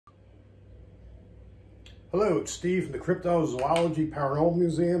Hello, it's Steve from the Cryptozoology Paranormal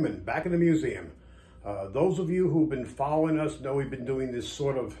Museum and back in the museum. Those of you who've been following us know we've been doing this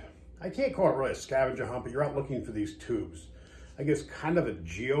sort of, I can't call it really a scavenger hunt, but you're out looking for these tubes. I guess kind of a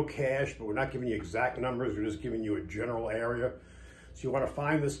geocache, but we're not giving you exact numbers, we're just giving you a general area. So you want to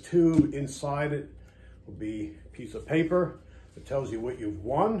find this tube. Inside it will be a piece of paper that tells you what you've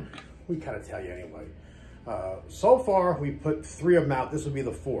won. We kind of tell you anyway. So far, we put 3 of them out. This will be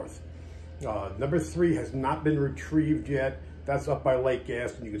the 4th. Number 3 has not been retrieved yet. That's up by Lake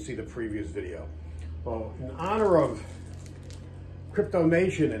Gas, and you can see the previous video. Well, in honor of Crypto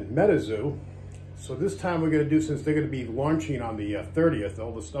Nation and MetaZoo, so this time we're going to do, since they're going to be launching on the 30th,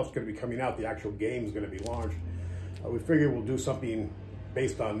 all the stuff's going to be coming out, the actual game's going to be launched, we figure we'll do something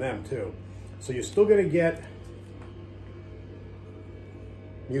based on them too. So you're still going to get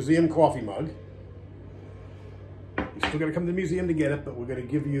museum coffee mug. You're still going to come to the museum to get it, but we're going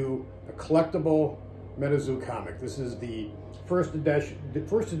to give you a collectible MetaZoo comic. This is the first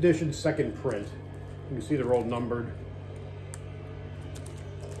edition, second print. You can see they're all numbered.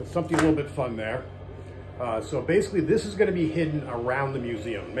 There's something a little bit fun there. So basically, this is going to be hidden around the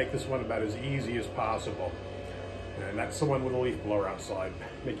museum. Make this one about as easy as possible. And that's someone with a leaf blower outside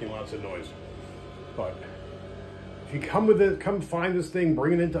making lots of noise. But if you come with it, come find this thing,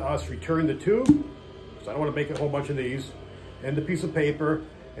 bring it into us, return the tube. So I don't want to make a whole bunch of these, and a piece of paper,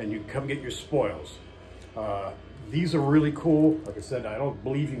 and you come get your spoils. These are really cool. Like I said, I don't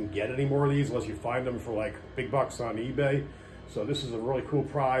believe you can get any more of these unless you find them for like big bucks on eBay. So this is a really cool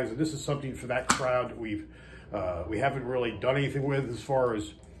prize, and this is something for that crowd that we haven't really done anything with as far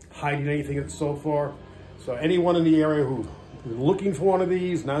as hiding anything so far. So anyone in the area who is looking for one of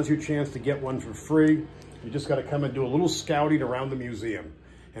these, now's your chance to get one for free. You just got to come and do a little scouting around the museum.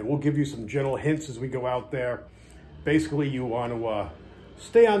 And we'll give you some general hints as we go out there. Basically, you want to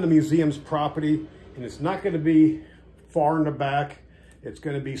stay on the museum's property, and it's not going to be far in the back. It's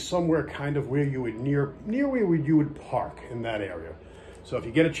going to be somewhere kind of where you would near where you would park in that area. So if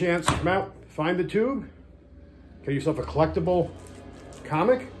you get a chance, come out, find the tube, get yourself a collectible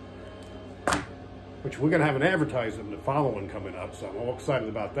comic, which we're going to have an advertisement in the following coming up. So I'm all excited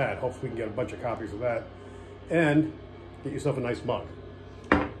about that. Hopefully we can get a bunch of copies of that, and get yourself a nice mug.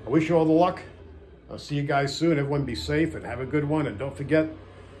 I wish you all the luck. I'll see you guys soon. Everyone be safe and have a good one. And don't forget,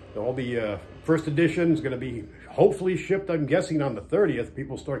 all the first edition is going to be hopefully shipped, I'm guessing, on the 30th.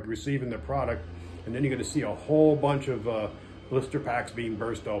 People start receiving their product. And then you're going to see a whole bunch of blister packs being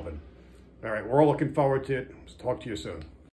burst open. All right, we're all looking forward to it. Talk to you soon.